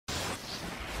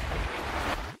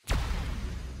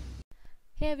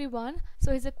Hey everyone, so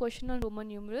here's a question on Roman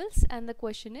numerals, and the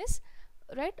question is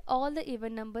write all the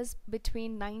even numbers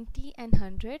between 90 and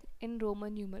 100 in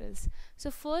Roman numerals. So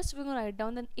first we're going to write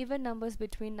down the even numbers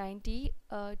between 90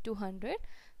 to 100.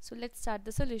 So let's start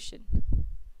the solution.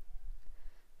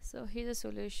 So here's a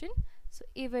solution. So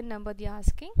even number they're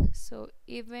asking. So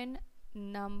even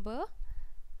number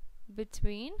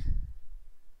between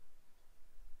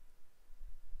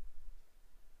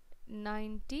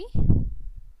 90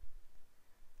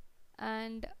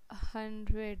 and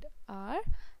 100 are,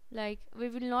 like, we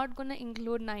will not gonna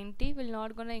include 90, we'll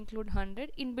not gonna include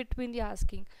 100. In between the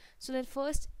asking, so the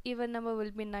first even number will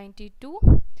be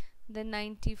 92, then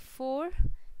 94,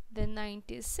 then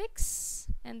 96,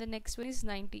 and the next one is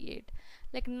 98.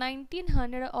 Like 90 and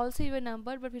 100 are also even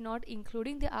number, but we're not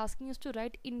including. They're asking us to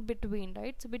write in between,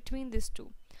 right? So between these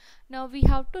two, now we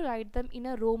have to write them in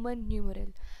a Roman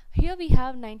numeral. Here we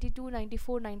have 92,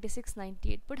 94, 96,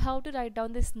 98. But how to write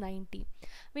down this 90?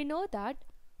 We know that,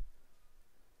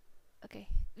 okay,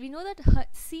 we know that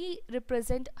C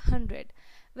represent 100.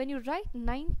 When you write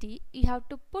 90, you have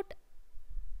to put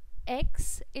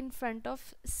X in front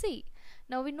of C.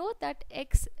 Now we know that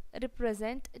X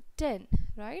represent 10,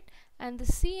 right? And the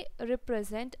C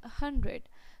represent 100.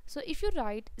 So if you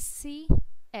write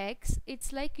CX,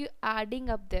 it's like you adding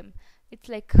up them. It's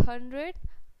like 100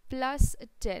 plus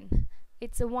 10,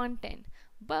 it's a 110.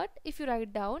 But if you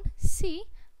write down C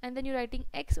and then you're writing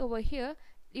X over here,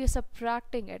 you're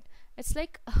subtracting it. It's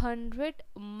like 100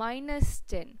 minus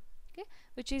 10, okay,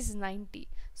 which is 90.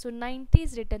 So 90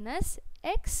 is written as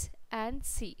X and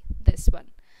C, this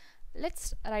one.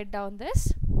 Let's write down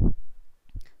this.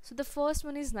 So the first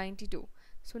one is 92.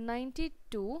 So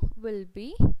 92 will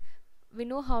be, we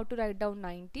know how to write down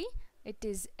 90. It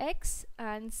is X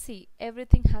and C.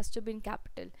 Everything has to be in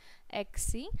capital.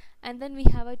 XC, and then we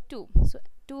have a 2. So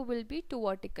 2 will be 2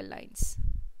 vertical lines.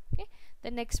 Okay. The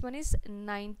next one is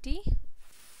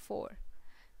 94.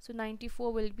 So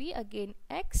 94 will be again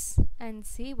X and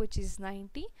C, which is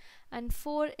 90, and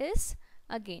 4 is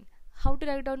again, how to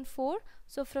write down 4?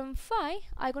 So from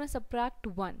 5 I'm gonna subtract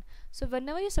 1. So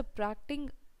whenever you're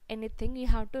subtracting anything, you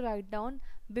have to write down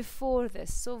before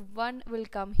this. So 1 will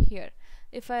come here.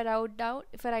 If I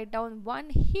write down 1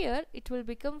 here, it will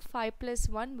become 5 plus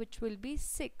 1, which will be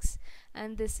 6,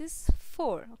 and this is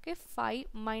 4. Okay, 5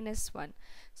 minus 1.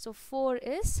 So 4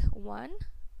 is 1,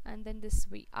 and then this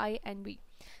V, I and V.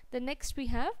 The next we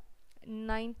have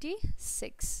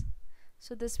 96.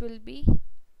 So this will be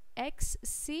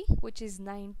XC, which is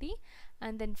 90,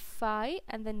 and then 5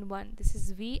 and then 1. This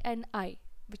is V and I,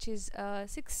 which is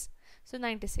 6. So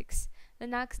 96. The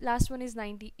next last one is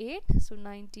 98. So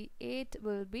 98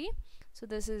 will be, so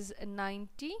this is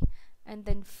 90 and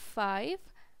then 5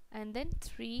 and then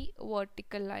 3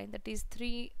 vertical line, that is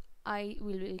 3 I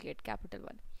will get capital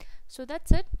 1. So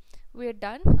that's it, we're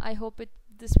done. I hope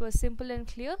this was simple and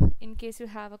clear. In case you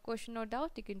have a question or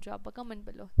doubt, you can drop a comment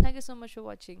below. Thank you so much for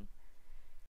watching.